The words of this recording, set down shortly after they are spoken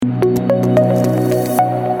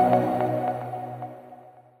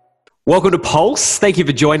Welcome to Pulse. Thank you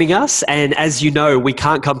for joining us. And as you know, we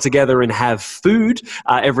can't come together and have food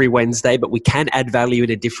every Wednesday, but we can add value in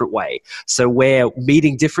a different way. So we're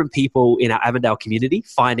meeting different people in our Avondale community,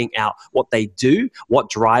 finding out what they do, what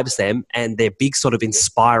drives them, and their big sort of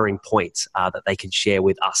inspiring points that they can share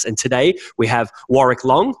with us. And today we have Warwick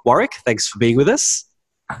Long. Warwick, thanks for being with us.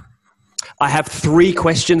 I have 3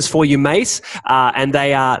 questions for you, mate, and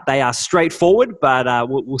they are straightforward, but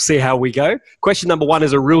we'll see how we go. Question number 1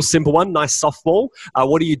 is a real simple one, nice softball.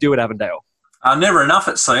 What do you do at Avondale? Never enough,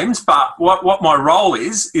 it seems, but what my role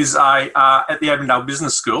is at the Avondale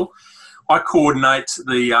Business School, I coordinate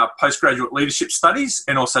the postgraduate leadership studies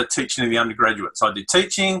and also teaching in the undergraduates. I do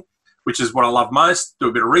teaching, which is what I love most, do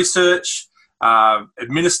a bit of research,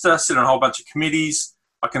 administer, sit on a whole bunch of committees.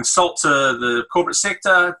 I consult to the corporate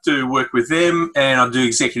sector, do work with them, and I do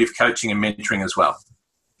executive coaching and mentoring as well.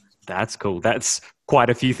 That's cool. That's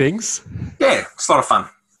quite a few things. Yeah, it's a lot of fun.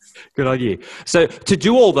 Good on you. So to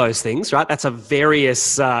do all those things, right, that's a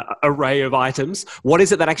various array of items. What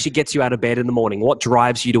is it that actually gets you out of bed in the morning? What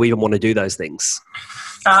drives you to even want to do those things?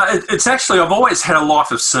 It's actually, I've always had a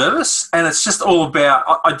life of service, and it's just all about,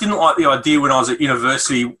 I didn't like the idea when I was at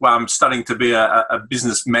university studying to be a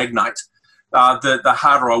business magnate. The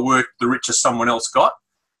harder I worked, the richer someone else got.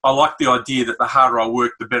 I like the idea that the harder I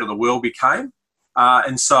worked, the better the world became.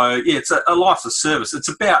 And so, yeah, it's a life of service. It's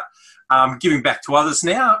about giving back to others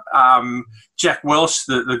now. Jack Welch,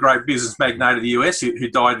 the great business magnate of the US, who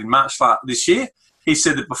died in March this year, he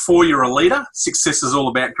said that before you're a leader, success is all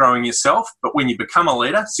about growing yourself. But when you become a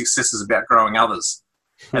leader, success is about growing others.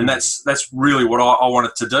 And that's really what I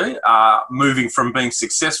wanted to do, moving from being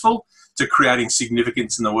successful to creating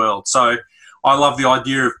significance in the world. So I love the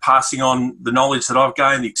idea of passing on the knowledge that I've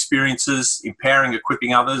gained, the experiences, empowering,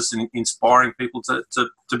 equipping others, and inspiring people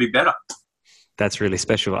to be better. That's really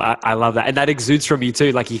special. I love that. And that exudes from you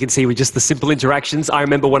too. Like you can see with just the simple interactions. I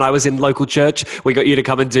remember when I was in local church, we got you to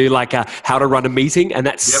come and do like how to run a meeting. And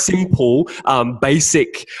that simple,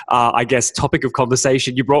 basic, I guess, topic of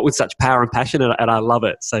conversation you brought with such power and passion. And I love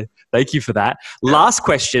it. So thank you for that. Yeah. Last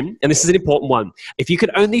question, and this is an important one. If you could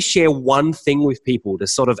only share one thing with people to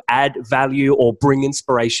sort of add value or bring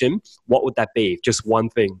inspiration, what would that be? Just one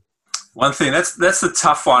thing. One thing. That's the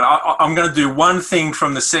tough one. I'm going to do one thing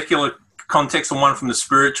from the secular context and one from the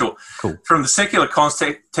spiritual. Cool. From the secular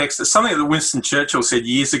context, it's something that Winston Churchill said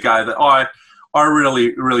years ago that I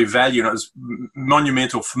really, really value, and it was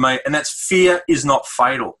monumental for me, and that's fear is not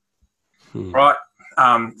fatal, right?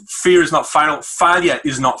 Fear is not fatal. Failure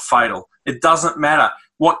is not fatal. It doesn't matter.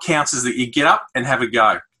 What counts is that you get up and have a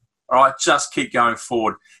go, all right? Just keep going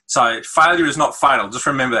forward. So failure is not fatal. Just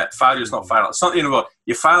remember that. Failure is not fatal. It's not the end of the world.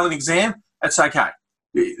 You fail an exam, that's okay.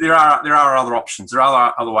 There are other options. There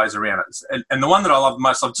are other ways around it. And the one that I love the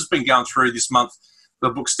most, I've just been going through this month, the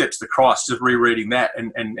book Steps to Christ, just rereading that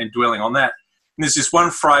and dwelling on that. And there's this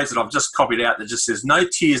one phrase that I've just copied out that just says, no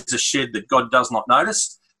tears are shed that God does not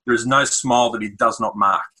notice. There is no smile that he does not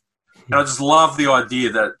mark. And I just love the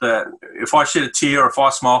idea that if I shed a tear or if I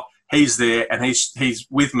smile, he's there and he's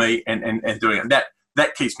with me and doing it.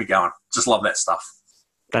 That keeps me going. Just love that stuff.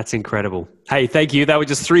 That's incredible. Hey, thank you. That were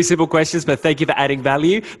just 3 simple questions, but thank you for adding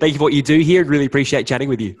value. Thank you for what you do here. Really appreciate chatting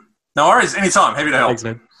with you. No worries. Anytime. Happy to help. Thanks,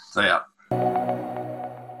 man. See ya.